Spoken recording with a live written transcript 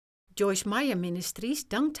Joyce Meyer Ministries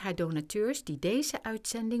dankt haar donateurs die deze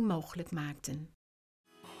uitzending mogelijk maakten.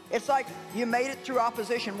 It's like you made it through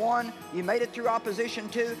opposition 1, you made it through opposition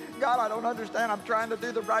 2. God, I don't understand. I'm trying to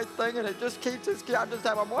do the right thing and it just keeps, I'm just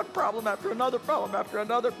having one problem after another problem after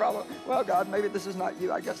another problem. Well, God, maybe this is not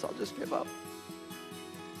you. I guess I'll just give up.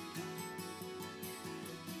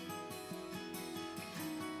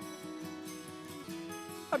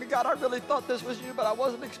 I mean, God, I really thought this was you, but I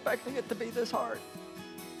wasn't expecting it to be this hard.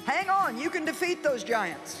 Hang on, you can defeat those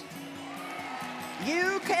giants.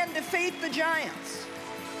 You can defeat the giants.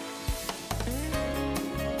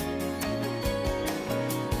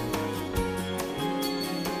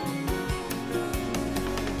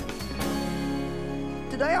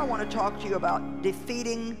 Today I want to talk to you about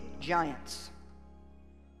defeating giants.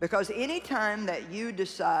 Because anytime that you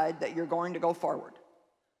decide that you're going to go forward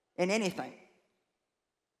in anything,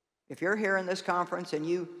 if you're here in this conference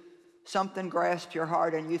and something grasps your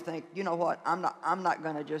heart and you think, you know what, I'm not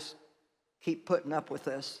going to just keep putting up with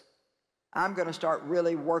this. I'm going to start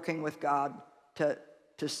really working with God to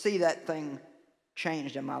see that thing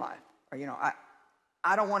changed in my life. Or, you know,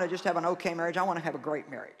 I don't want to just have an okay marriage. I want to have a great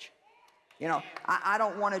marriage. You know, I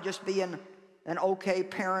don't want to just be an okay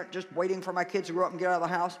parent just waiting for my kids to grow up and get out of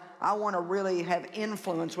the house. I want to really have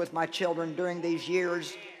influence with my children during these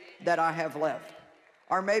years that I have left.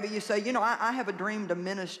 Or maybe you say, you know, I have a dream to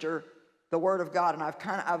minister the Word of God, and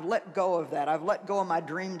I've let go of that. I've let go of my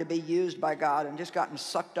dream to be used by God and just gotten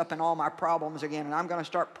sucked up in all my problems again, and I'm going to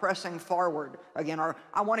start pressing forward again. Or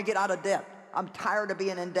I want to get out of debt. I'm tired of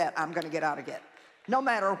being in debt. I'm going to get out of debt.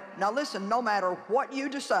 Now listen, no matter what you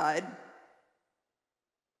decide,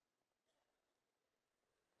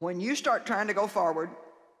 when you start trying to go forward,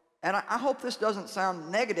 and I hope this doesn't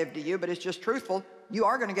sound negative to you, but it's just truthful, you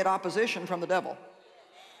are going to get opposition from the devil.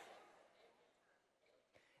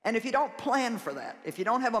 And if you don't plan for that, if you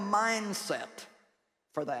don't have a mindset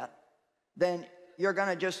for that, then you're going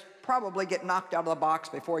to just probably get knocked out of the box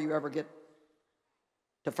before you ever get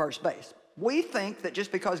to first base. We think that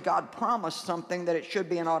just because God promised something that it should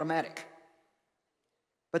be an automatic.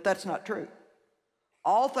 But that's not true.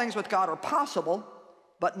 All things with God are possible,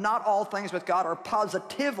 but not all things with God are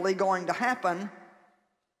positively going to happen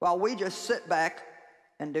while we just sit back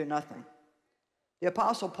and do nothing. The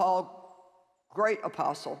Apostle Paul, great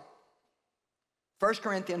apostle, 1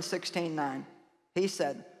 Corinthians 16:9, he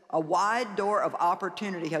said, "A wide door of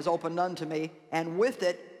opportunity has opened unto me, and with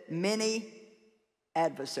it many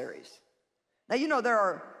adversaries." Now, you know, there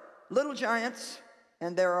are little giants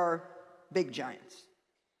and there are big giants.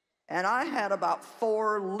 And I had about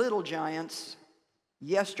 4 little giants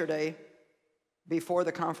yesterday before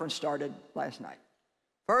the conference started last night.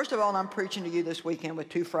 First of all, I'm preaching to you this weekend with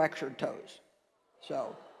 2 fractured toes.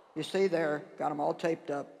 So, you see there, got them all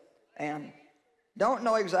taped up, and don't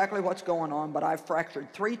know exactly what's going on, but I've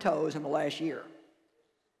fractured 3 toes in the last year.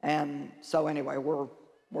 And so anyway, we're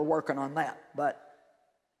working on that. But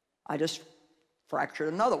I just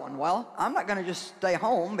fractured another one. Well, I'm not going to just stay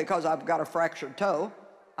home because I've got a fractured toe.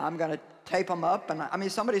 I'm going to tape them up. And I mean,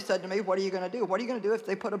 somebody said to me, what are you going to do? What are you going to do if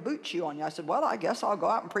they put a boot shoe on you? I said, well, I guess I'll go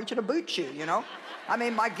out and preach at a boot shoe, you know. I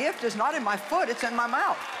mean, my gift is not in my foot, it's in my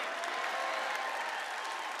mouth.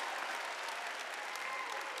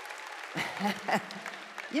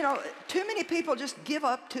 You know, too many people just give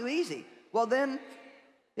up too easy. Well, then,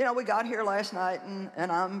 you know, we got here last night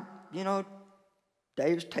and I'm, you know,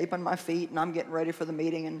 Dave's taping my feet and I'm getting ready for the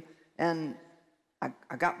meeting and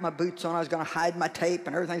I got my boots on. I was going to hide my tape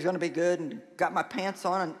and everything's going to be good, and got my pants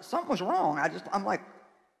on and something was wrong. I'm like,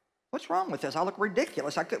 what's wrong with this? I look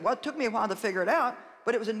ridiculous. Well, it took me a while to figure it out,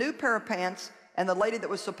 but it was a new pair of pants and the lady that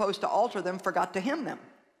was supposed to alter them forgot to hem them.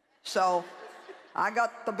 So I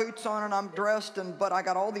got the boots on and I'm dressed, but I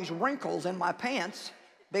got all these wrinkles in my pants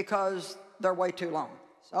because they're way too long.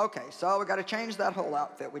 Okay, so we got to change that whole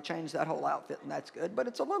outfit. We changed that whole outfit, and that's good, but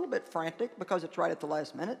it's a little bit frantic because it's right at the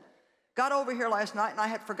last minute. Got over here last night and I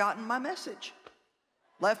had forgotten my message.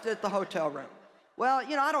 Left it at the hotel room. Well,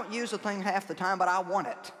 you know, I don't use the thing half the time, but I want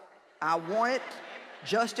it. I want it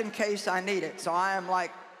just in case I need it. So I am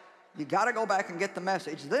like, you got to go back and get the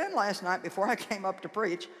message. Then last night, before I came up to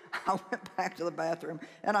preach, I went back to the bathroom,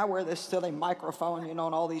 and I wear this silly microphone, you know,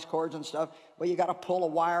 and all these cords and stuff. Well, you got to pull a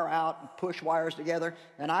wire out and push wires together,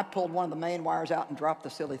 and I pulled one of the main wires out and dropped the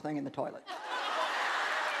silly thing in the toilet.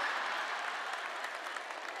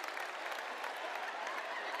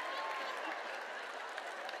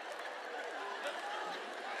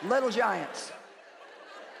 Little giants.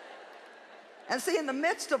 And see, in the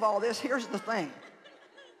midst of all this, here's the thing.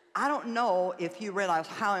 I don't know if you realize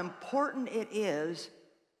how important it is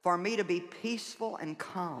for me to be peaceful and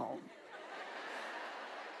calm.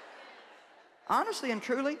 honestly and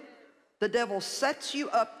truly, the devil sets you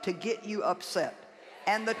up to get you upset.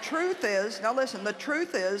 And the truth is, now listen, the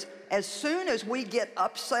truth is, as soon as we get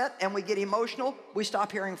upset and we get emotional, we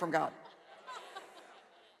stop hearing from God.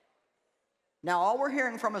 Now all we're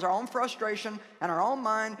hearing from is our own frustration and our own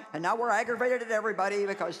mind, and now we're aggravated at everybody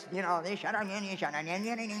because, you know, they shut on.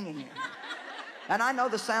 And I know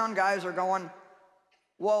the sound guys are going,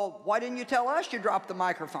 well, why didn't you tell us you dropped the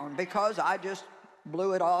microphone? Because I just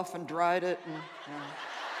blew it off and dried it. And,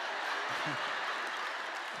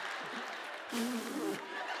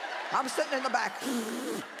 I'm sitting in the back,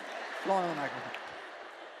 blowing on the microphone.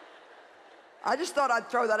 I just thought I'd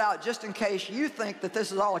throw that out just in case you think that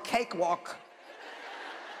this is all a cakewalk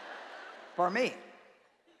for me.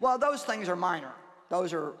 Well, those things are minor.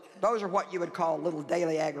 Those are what you would call little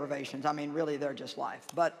daily aggravations. I mean, really, they're just life.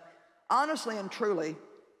 But honestly and truly,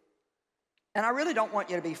 and I really don't want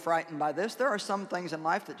you to be frightened by this, there are some things in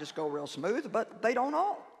life that just go real smooth, but they don't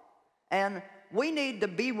all. And we need to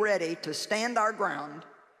be ready to stand our ground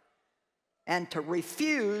and to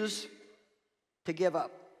refuse to give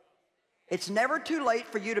up. It's never too late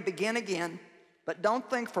for you to begin again, but don't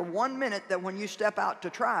think for 1 minute that when you step out to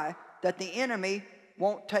try, that the enemy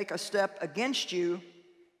won't take a step against you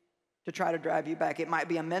to try to drive you back. It might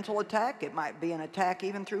be a mental attack. It might be an attack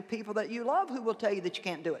even through people that you love who will tell you that you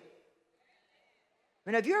can't do it. I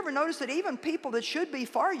mean, have you ever noticed that even people that should be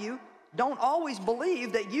for you don't always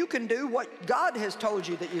believe that you can do what God has told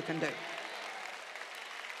you that you can do?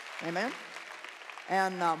 Amen?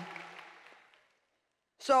 And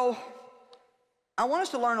so I want us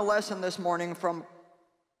to learn a lesson this morning from a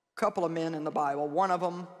couple of men in the Bible, one of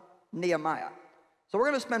them Nehemiah. So we're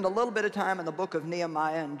going to spend a little bit of time in the book of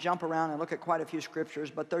Nehemiah and jump around and look at quite a few scriptures,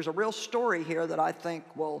 but there's a real story here that I think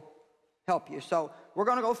will help you. So we're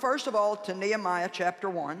going to go first of all to Nehemiah chapter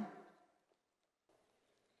 1.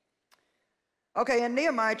 Okay, in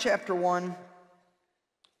Nehemiah chapter 1,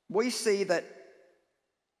 we see that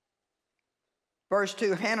verse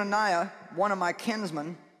 2, Hananiah, one of my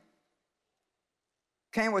kinsmen,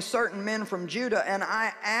 came with certain men from Judah, and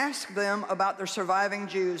I asked them about the surviving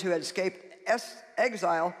Jews who had escaped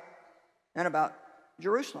exile and about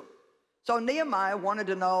Jerusalem. So Nehemiah wanted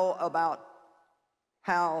to know about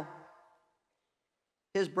how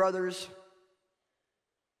his brothers,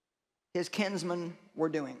 his kinsmen were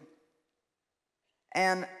doing.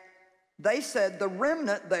 And they said the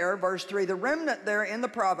remnant there, verse 3, the remnant there in the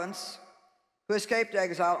province who escaped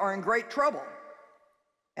exile are in great trouble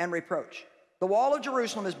and reproach. The wall of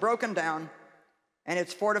Jerusalem is broken down, and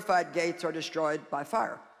its fortified gates are destroyed by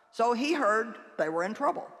fire. So he heard they were in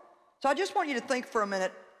trouble. So I just want you to think for a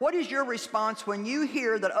minute, what is your response when you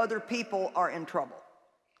hear that other people are in trouble?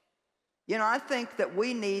 You know, I think that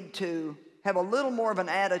we need to have a little more of an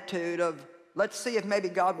attitude of, let's see if maybe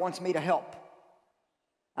God wants me to help.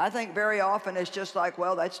 I think very often it's just like,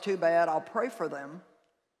 well, that's too bad, I'll pray for them.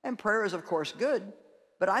 And prayer is, of course, good.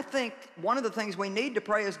 But I think one of the things we need to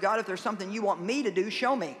pray is, God, if there's something you want me to do,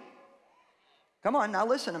 show me. Come on, now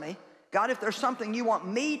listen to me. God, if there's something you want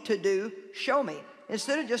me to do, show me.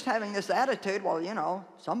 Instead of just having this attitude, well, you know,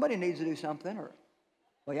 somebody needs to do something, or,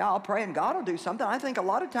 well, yeah, I'll pray and God will do something. I think a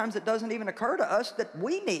lot of times it doesn't even occur to us that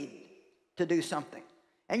we need to do something.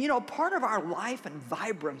 And, you know, part of our life and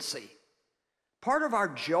vibrancy, part of our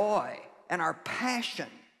joy and our passion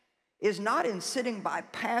is not in sitting by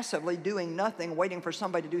passively doing nothing, waiting for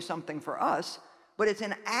somebody to do something for us, but it's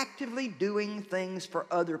in actively doing things for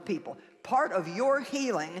other people. Part of your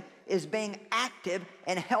healing is being active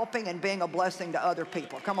and helping and being a blessing to other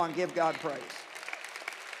people. Come on, give God praise.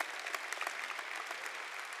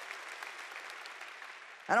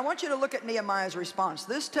 And I want you to look at Nehemiah's response.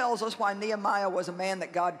 This tells us why Nehemiah was a man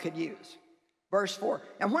that God could use. Verse 4,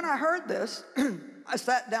 and when I heard this, I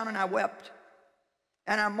sat down and I wept.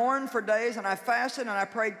 And I mourned for days, and I fasted, and I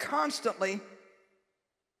prayed constantly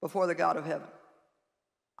before the God of heaven.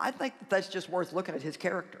 I think that that's just worth looking at his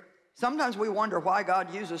character. Sometimes we wonder why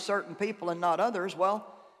God uses certain people and not others.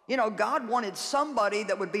 Well, you know, God wanted somebody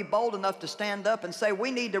that would be bold enough to stand up and say, we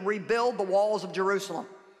need to rebuild the walls of Jerusalem.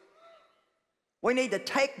 We need to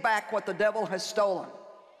take back what the devil has stolen.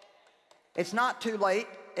 It's not too late.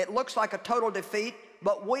 It looks like a total defeat,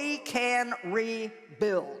 but we can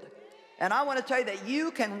rebuild. And I want to tell you that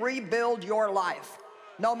you can rebuild your life.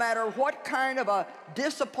 No matter what kind of a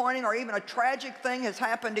disappointing or even a tragic thing has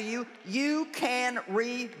happened to you, you can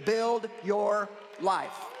rebuild your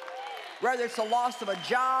life. Whether it's the loss of a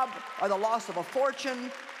job or the loss of a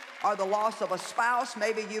fortune or the loss of a spouse,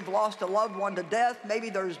 maybe you've lost a loved one to death,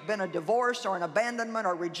 maybe there's been a divorce or an abandonment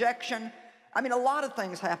or rejection. I mean, a lot of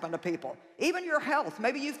things happen to people. Even your health.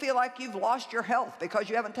 Maybe you feel like you've lost your health because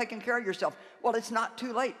you haven't taken care of yourself. Well, it's not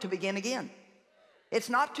too late to begin again. It's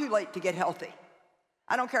not too late to get healthy.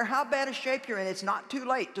 I don't care how bad a shape you're in, it's not too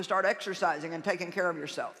late to start exercising and taking care of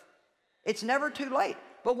yourself. It's never too late.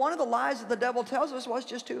 But one of the lies that the devil tells us was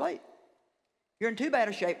just too late. You're in too bad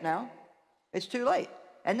a shape now. It's too late.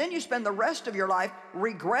 And then you spend the rest of your life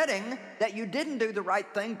regretting that you didn't do the right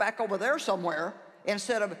thing back over there somewhere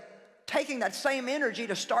instead of taking that same energy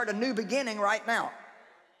to start a new beginning right now.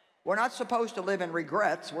 We're not supposed to live in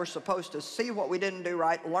regrets. We're supposed to see what we didn't do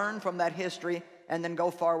right, learn from that history, and then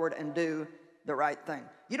go forward and do the right thing.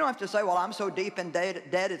 You don't have to say, well, I'm so deep in debt,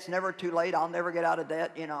 it's never too late. I'll never get out of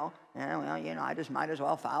debt, you know. Yeah, well, you know, I just might as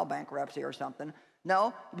well file bankruptcy or something.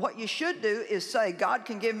 No, what you should do is say, God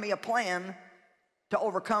can give me a plan to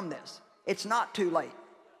overcome this. It's not too late.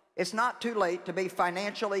 It's not too late to be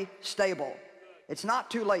financially stable. It's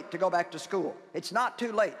not too late to go back to school. It's not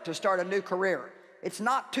too late to start a new career. It's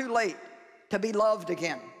not too late to be loved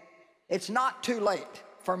again. It's not too late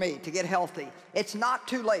for me to get healthy. It's not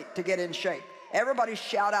too late to get in shape. Everybody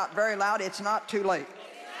shout out very loud, it's not too late.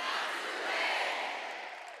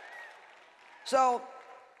 So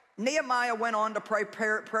Nehemiah went on to pray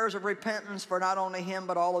prayers of repentance for not only him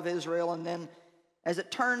but all of Israel. And then, as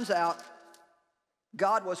it turns out,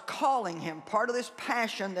 God was calling him. Part of this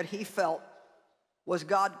passion that he felt was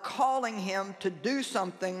God calling him to do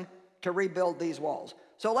something to rebuild these walls.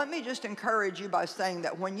 So let me just encourage you by saying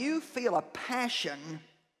that when you feel a passion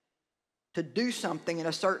to do something in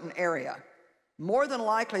a certain area, more than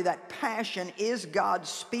likely that passion is God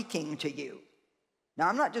speaking to you. Now,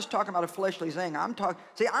 I'm not just talking about a fleshly thing.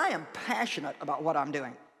 I am passionate about what I'm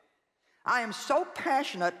doing. I am so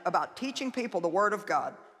passionate about teaching people the Word of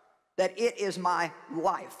God that it is my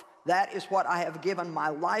life. That is what I have given my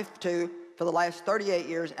life to for the last 38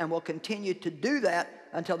 years and will continue to do that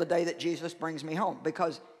until the day that Jesus brings me home,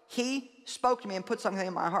 because He spoke to me and put something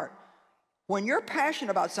in my heart. When you're passionate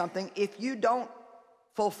about something, if you don't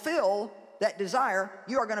fulfill that desire,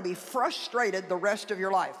 you are going to be frustrated the rest of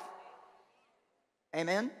your life.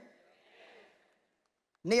 Amen?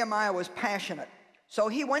 Nehemiah was passionate. So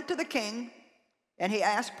he went to the king and he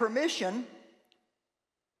asked permission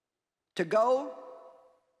to go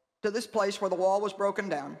to this place where the wall was broken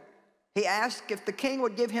down. He asked if the king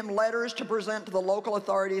would give him letters to present to the local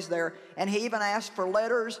authorities there, and he even asked for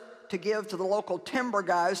letters to give to the local timber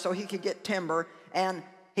guys so he could get timber. And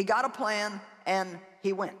he got a plan and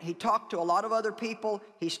he went. He talked to a lot of other people.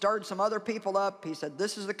 He stirred some other people up. He said,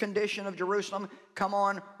 this is the condition of Jerusalem. Come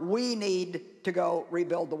on, we need to go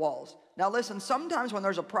rebuild the walls. Now listen, sometimes when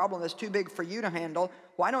there's a problem that's too big for you to handle,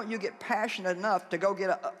 why don't you get passionate enough to go get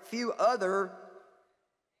a few other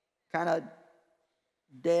kind of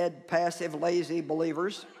dead, passive, lazy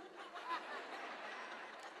believers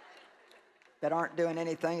that aren't doing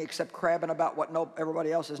anything except crabbing about what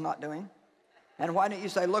everybody else is not doing? And why don't you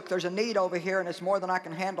say, look, there's a need over here and it's more than I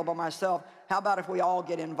can handle by myself. How about if we all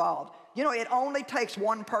get involved? You know, it only takes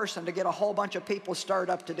one person to get a whole bunch of people stirred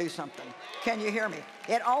up to do something. Can you hear me?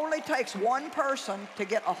 It only takes one person to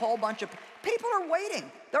get a whole bunch of people are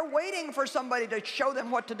waiting. They're waiting for somebody to show them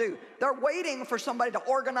what to do. They're waiting for somebody to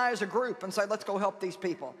organize a group and say, let's go help these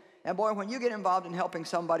people. And boy, when you get involved in helping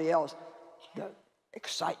somebody else, the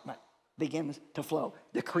excitement begins to flow.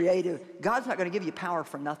 The creative, God's not going to give you power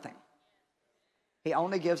for nothing. He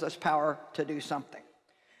only gives us power to do something.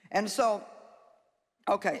 And so,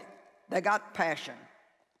 okay, they got passion.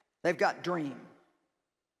 They've got dream.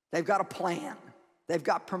 They've got a plan. They've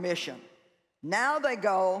got permission. Now they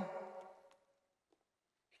go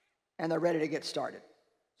and they're ready to get started.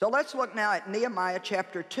 So let's look now at Nehemiah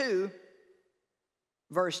chapter 2,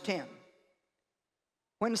 verse 10.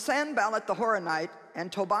 When Sanballat the Horonite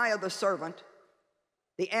and Tobiah the servant,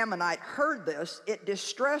 the Ammonite, heard this, it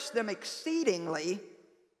distressed them exceedingly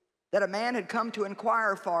that a man had come to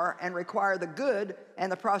inquire for and require the good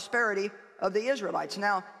and the prosperity of the Israelites.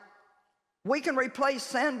 Now, we can replace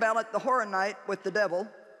Sanballat the Horonite with the devil,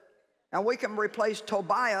 and we can replace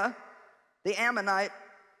Tobiah the Ammonite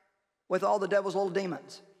with all the devil's little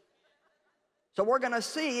demons. So we're going to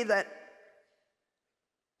see that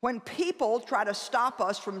when people try to stop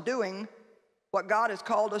us from doing what God has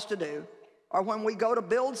called us to do, or when we go to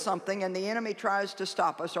build something and the enemy tries to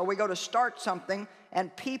stop us, or we go to start something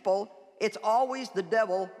and people, it's always the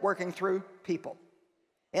devil working through people.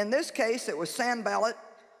 In this case, it was Sanballat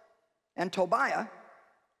and Tobiah,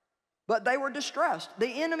 but they were distressed.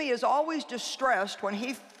 The enemy is always distressed when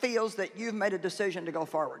he feels that you've made a decision to go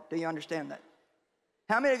forward. Do you understand that?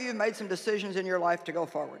 How many of you have made some decisions in your life to go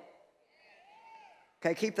forward?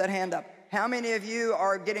 Okay, keep that hand up. How many of you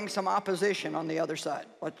are getting some opposition on the other side?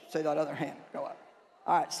 Let's see that other hand go up.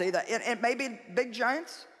 All right, see that? It may be big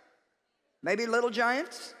giants, maybe little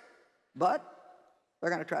giants, but they're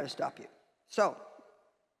going to try to stop you. So,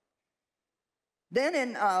 then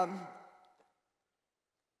in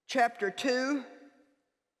chapter 2,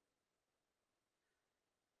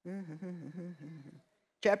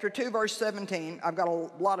 chapter 2, verse 17, I've got a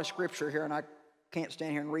lot of scripture here, and I can't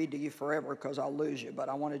stand here and read to you forever because I'll lose you, but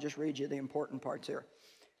I want to just read you the important parts here.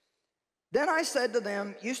 Then I said to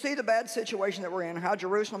them, you see the bad situation that we're in, how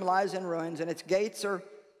Jerusalem lies in ruins and its gates are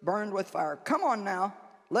burned with fire. Come on now,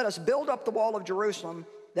 let us build up the wall of Jerusalem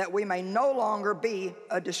that we may no longer be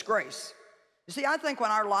a disgrace. You see, I think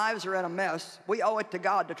when our lives are in a mess, we owe it to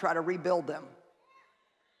God to try to rebuild them.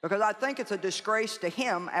 Because I think it's a disgrace to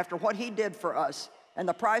Him after what He did for us and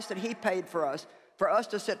the price that He paid for us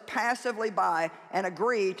to sit passively by and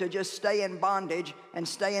agree to just stay in bondage and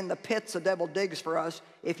stay in the pits the devil digs for us.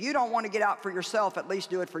 If you don't want to get out for yourself, at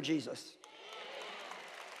least do it for Jesus.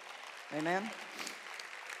 Amen?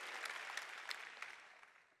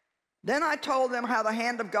 Then I told them how the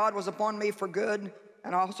hand of God was upon me for good,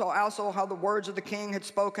 and also how the words of the king had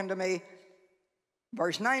spoken to me.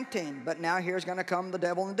 Verse 19, but now here's going to come the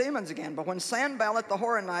devil and the demons again. But when Sanballat the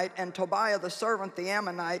Horonite and Tobiah the servant, the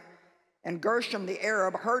Ammonite, and Gershom the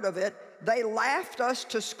Arab heard of it, they laughed us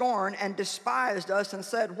to scorn and despised us and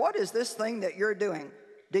said, what is this thing that you're doing?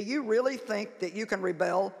 Do you really think that you can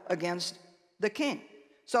rebel against the king?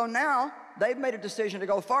 So now they've made a decision to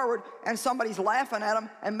go forward, and somebody's laughing at them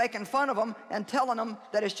and making fun of them and telling them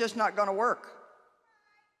that it's just not going to work.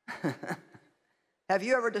 Have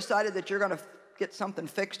you ever decided that you're going to get something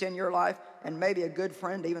fixed in your life, and maybe a good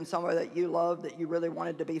friend, even somebody that you love, that you really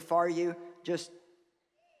wanted to be for you, just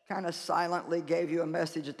kind of silently gave you a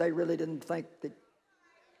message that they really didn't think that?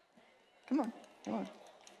 Come on, come on.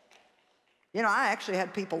 You know, I actually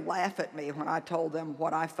had people laugh at me when I told them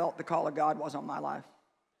what I felt the call of God was on my life.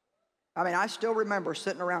 I mean, I still remember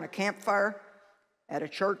sitting around a campfire at a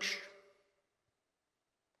church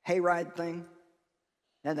hayride thing,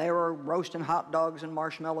 and they were roasting hot dogs and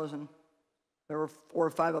marshmallows, and there were 4 or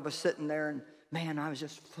 5 of us sitting there, and man, I was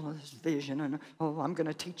just full of this vision, and oh, I'm going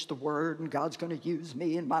to teach the word, and God's going to use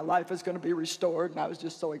me, and my life is going to be restored, and I was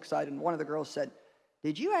just so excited. And one of the girls said,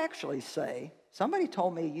 did you actually say, somebody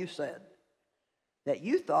told me you said, that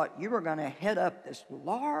you thought you were going to head up this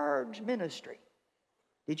large ministry?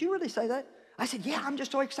 Did you really say that? I said, yeah, I'm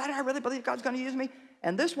just so excited. I really believe God's going to use me.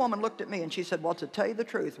 And this woman looked at me, and she said, well, to tell you the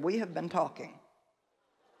truth, we have been talking.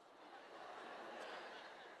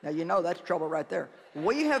 Now, you know that's trouble right there.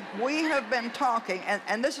 We have been talking,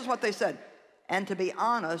 and this is what they said. And to be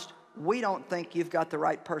honest, we don't think you've got the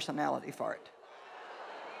right personality for it.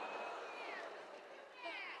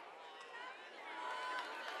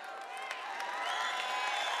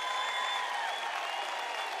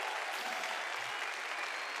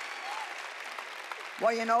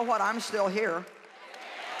 Well, you know what? I'm still here.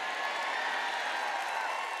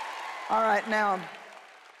 All right, now,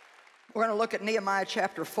 we're going to look at Nehemiah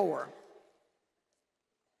chapter 4.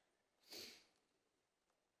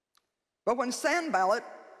 But when Sanballat,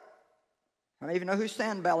 I don't even know who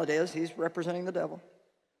Sanballat is, he's representing the devil.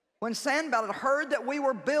 When Sanballat heard that we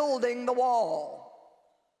were building the wall,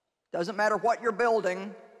 doesn't matter what you're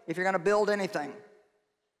building if you're going to build anything,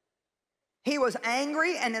 he was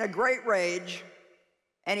angry and in a great rage,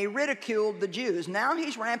 and he ridiculed the Jews. Now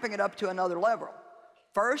he's ramping it up to another level.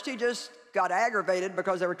 First, he just got aggravated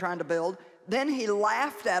because they were trying to build. Then he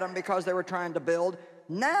laughed at them because they were trying to build.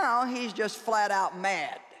 Now he's just flat out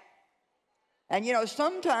mad. And you know,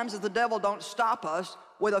 sometimes if the devil don't stop us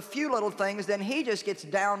with a few little things, then he just gets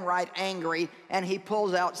downright angry and he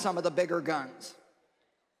pulls out some of the bigger guns.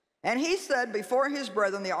 And he said before his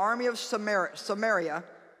brethren, the army of Samaria,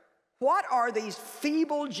 what are these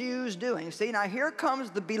feeble Jews doing? See, now here comes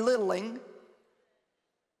the belittling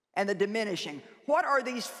and the diminishing. What are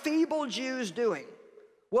these feeble Jews doing?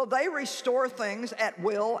 Will they restore things at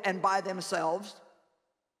will and by themselves?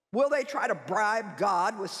 Will they try to bribe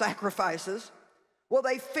God with sacrifices? Will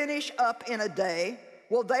they finish up in a day?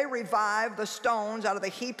 Will they revive the stones out of the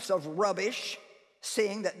heaps of rubbish,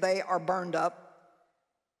 seeing that they are burned up?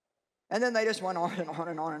 And then they just went on and on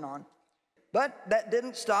and on and on. But that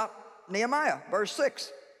didn't stop Nehemiah. Verse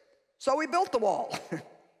 6. So we built the wall,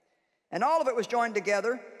 and all of it was joined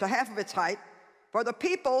together to half of its height, for the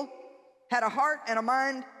people had a heart and a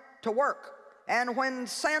mind to work. And when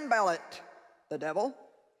Sanballat, the devil,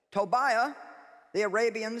 Tobiah, the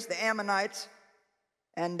Arabians, the Ammonites,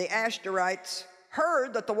 and the Ashterites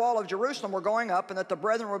heard that the wall of Jerusalem were going up and that the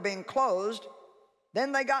brethren were being closed,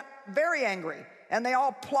 then they got very angry. and they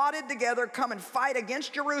all plotted together come and fight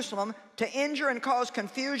against Jerusalem to injure and cause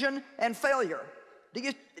confusion and failure.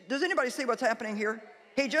 Does anybody see what's happening here?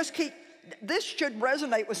 This should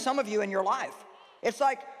resonate with some of you in your life. It's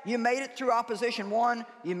like you made it through opposition 1,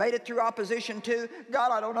 you made it through opposition 2.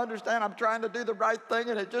 God, I don't understand. I'm trying to do the right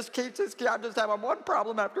thing, and it just I'm just having one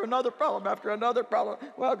problem after another problem after another problem.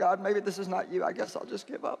 Well, God, maybe this is not you. I guess I'll just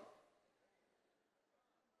give up.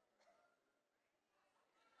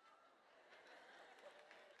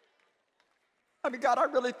 I mean, God, I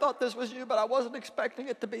really thought this was you, but I wasn't expecting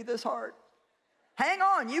it to be this hard. Hang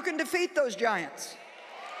on, you can defeat those giants.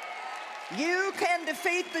 You can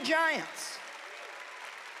defeat the giants.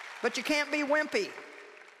 But you can't be wimpy.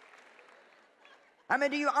 I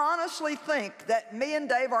mean, do you honestly think that me and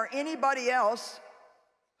Dave or anybody else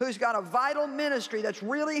who's got a vital ministry that's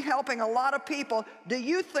really helping a lot of people, do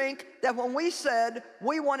you think that when we said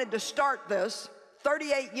we wanted to start this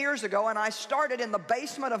 38 years ago and I started in the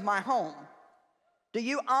basement of my home, do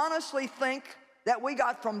you honestly think that we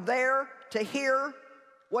got from there to here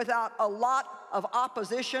without a lot of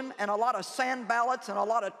opposition and a lot of sand ballots and a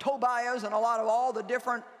lot of Tobiahs and a lot of all the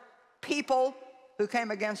different people who came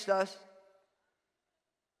against us?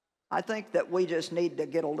 I think that we just need to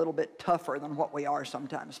get a little bit tougher than what we are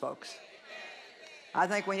sometimes, folks. I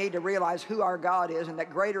think we need to realize who our God is, and that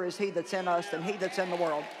greater is He that's in us than he that's in the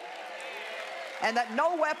world. And that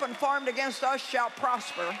no weapon formed against us shall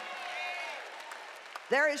prosper.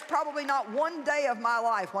 There is probably not one day of my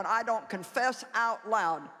life when I don't confess out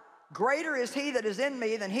loud, greater is He that is in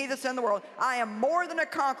me than he that's in the world. I am more than a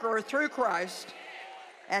conqueror through Christ,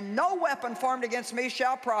 and no weapon formed against me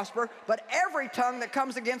shall prosper, but every tongue that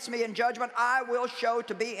comes against me in judgment I will show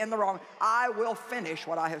to be in the wrong. I will finish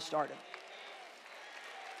what I have started.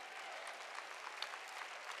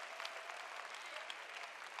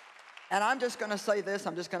 And I'm just going to say this,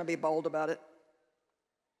 I'm just going to be bold about it.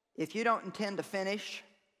 If you don't intend to finish,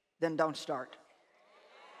 then don't start.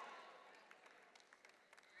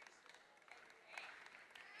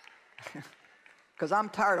 Because I'm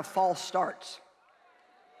tired of false starts.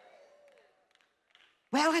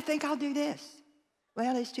 Well, I think I'll do this.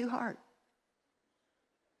 Well, it's too hard.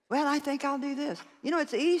 Well, I think I'll do this. You know,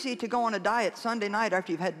 it's easy to go on a diet Sunday night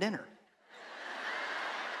after you've had dinner.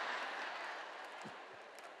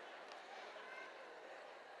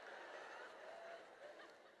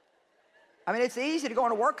 I mean, it's easy to go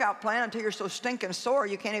on a workout plan until you're so stinking sore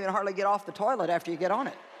you can't even hardly get off the toilet after you get on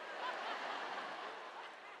it.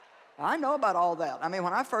 I know about all that. I mean,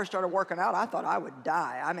 when I first started working out, I thought I would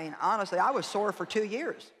die. I mean, honestly, I was sore for 2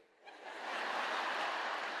 years.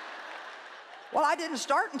 Well, I didn't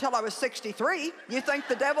start until I was 63. You think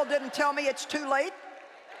the devil didn't tell me it's too late?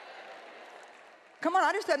 Come on,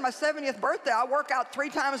 I just had my 70th birthday. I work out 3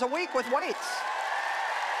 times a week with weights.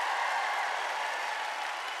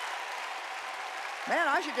 Man,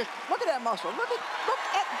 I should just, look at that muscle. Look at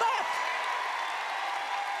that.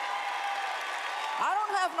 I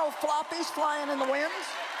don't have no floppies flying in the winds.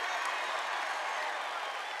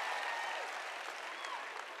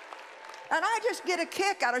 And I just get a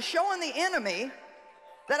kick out of showing the enemy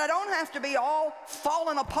that I don't have to be all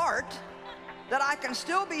falling apart, that I can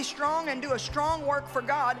still be strong and do a strong work for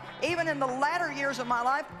God, even in the latter years of my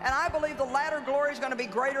life. And I believe the latter glory is going to be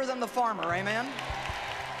greater than the former. Amen?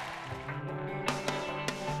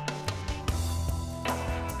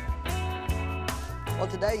 Well,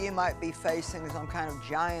 today you might be facing some kind of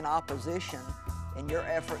giant opposition in your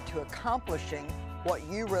effort to accomplishing what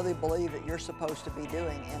you really believe that you're supposed to be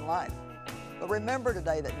doing in life. But remember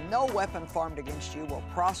today that no weapon formed against you will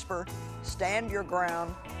prosper. Stand your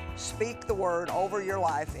ground. Speak the word over your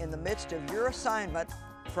life in the midst of your assignment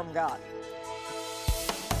from God.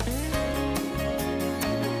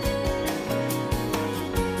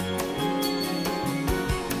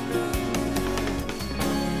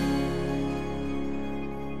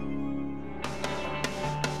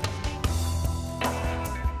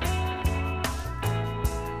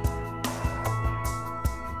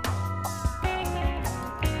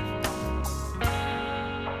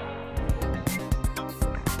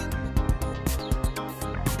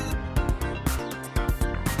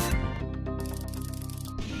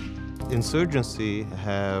 Insurgency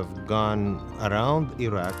have gone around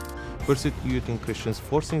Iraq, persecuting Christians,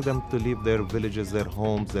 forcing them to leave their villages, their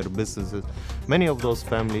homes, their businesses. Many of those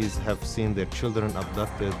families have seen their children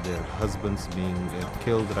abducted, their husbands being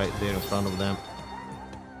killed right there in front of them.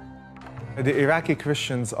 The Iraqi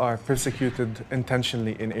Christians are persecuted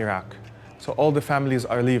intentionally in Iraq, so all the families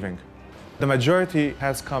are leaving. The majority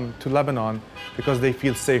has come to Lebanon because they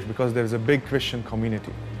feel safe, because there's a big Christian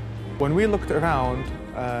community. When we looked around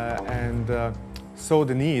and saw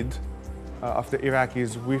the need, of the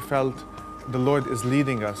Iraqis, we felt the Lord is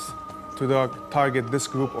leading us to target this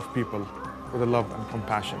group of people with the love and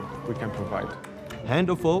compassion we can provide. Hand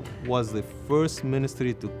of Hope was the first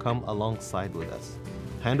ministry to come alongside with us.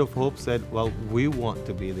 Hand of Hope said, well, we want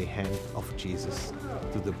to be the hand of Jesus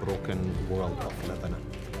to the broken world of Lebanon.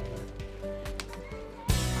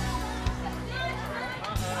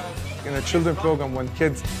 In a children program, when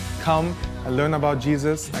kids come and learn about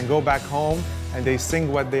Jesus and go back home and they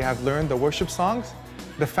sing what they have learned, the worship songs,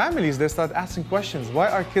 the families, they start asking questions. Why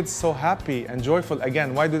are kids so happy and joyful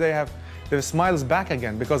again? Why do they have their smiles back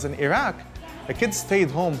again? Because in Iraq, the kids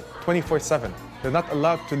stayed home 24/7. They're not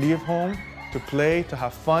allowed to leave home, to play, to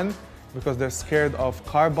have fun, because they're scared of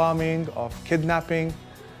car bombing, of kidnapping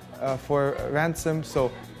for ransom.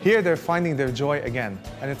 So here they're finding their joy again,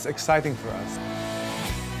 and it's exciting for us.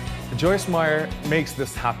 Joyce Meyer makes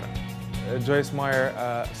this happen. Joyce Meyer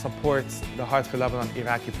supports the Heart for Lebanon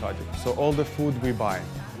Iraqi project. So all the food we buy,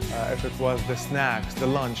 if it was the snacks, the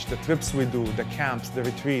lunch, the trips we do, the camps, the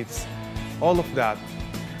retreats, all of that.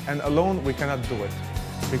 And alone we cannot do it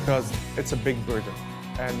because it's a big burden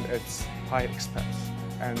and it's high expense.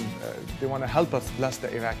 And they want to help us bless the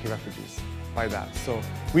Iraqi refugees by that. So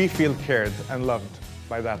we feel cared and loved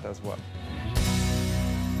by that as well.